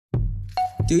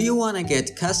Do you wanna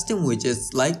get custom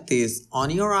widgets like this on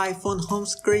your iPhone home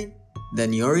screen?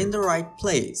 Then you're in the right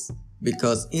place.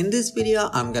 Because in this video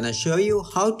I'm gonna show you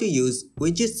how to use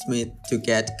WidgetSmith to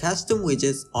get custom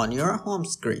widgets on your home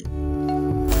screen.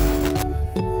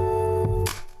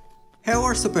 Hey,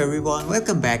 what's up everyone,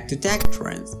 welcome back to Tech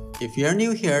Trends. If you're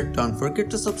new here, don't forget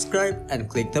to subscribe and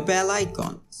click the bell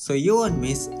icon so you won't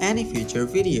miss any future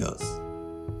videos.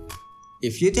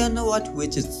 If you don't know what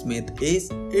WidgetSmith is,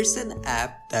 it's an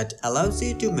app that allows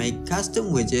you to make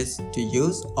custom widgets to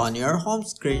use on your home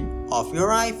screen of your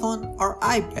iPhone or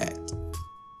iPad.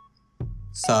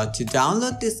 So to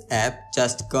download this app,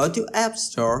 just go to App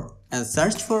Store and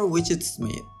search for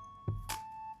WidgetSmith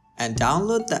and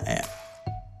download the app.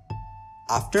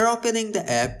 After opening the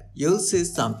app, you'll see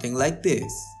something like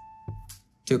this.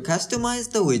 To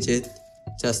customize the widget,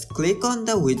 just click on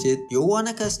the widget you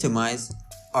wanna customize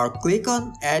or click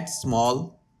on Add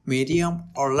Small, Medium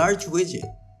or Large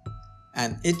Widget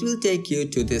and it will take you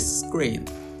to this screen.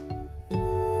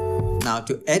 Now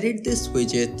to edit this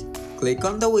widget, click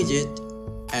on the widget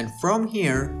and from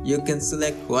here you can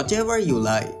select whatever you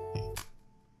like.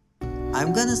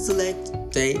 I'm gonna select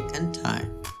day and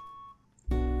time.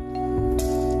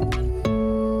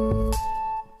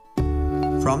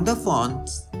 From the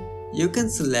fonts, you can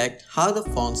select how the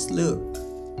fonts look.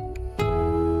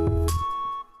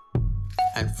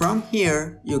 And from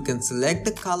here, you can select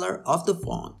the color of the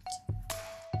font.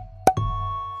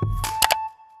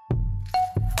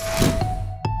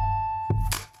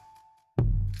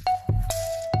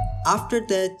 After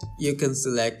that, you can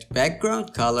select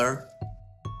background color.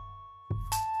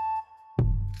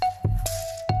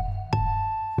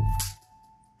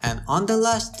 And on the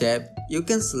last tab, you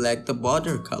can select the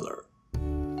border color.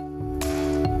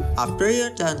 After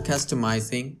you're done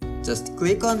customizing, just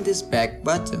click on this back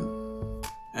button.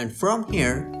 And from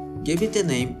here, give it a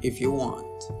name if you want.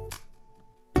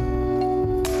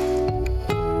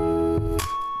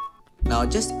 Now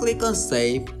just click on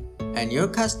save and your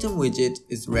custom widget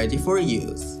is ready for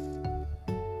use.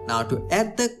 Now to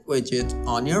add the widget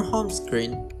on your home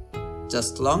screen,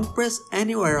 just long press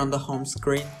anywhere on the home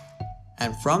screen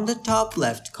and from the top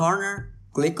left corner,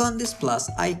 click on this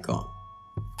plus icon.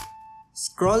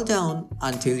 Scroll down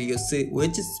until you see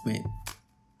WidgetSmith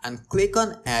and click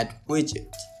on Add Widget.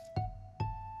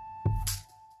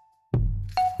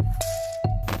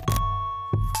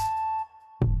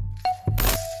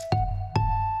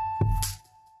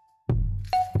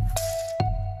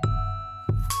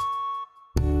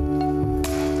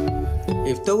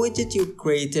 If the widget you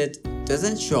created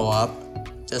doesn't show up,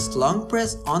 just long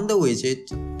press on the widget,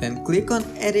 then click on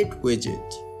Edit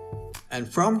Widget. And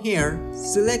from here,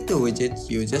 select the widget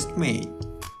you just made.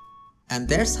 And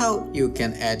that's how you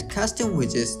can add custom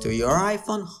widgets to your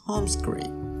iPhone home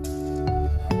screen.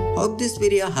 Hope this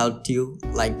video helped you.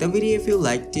 Like the video if you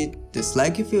liked it,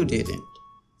 dislike if you didn't.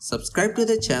 Subscribe to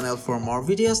the channel for more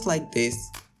videos like this.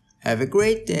 Have a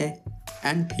great day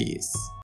and peace.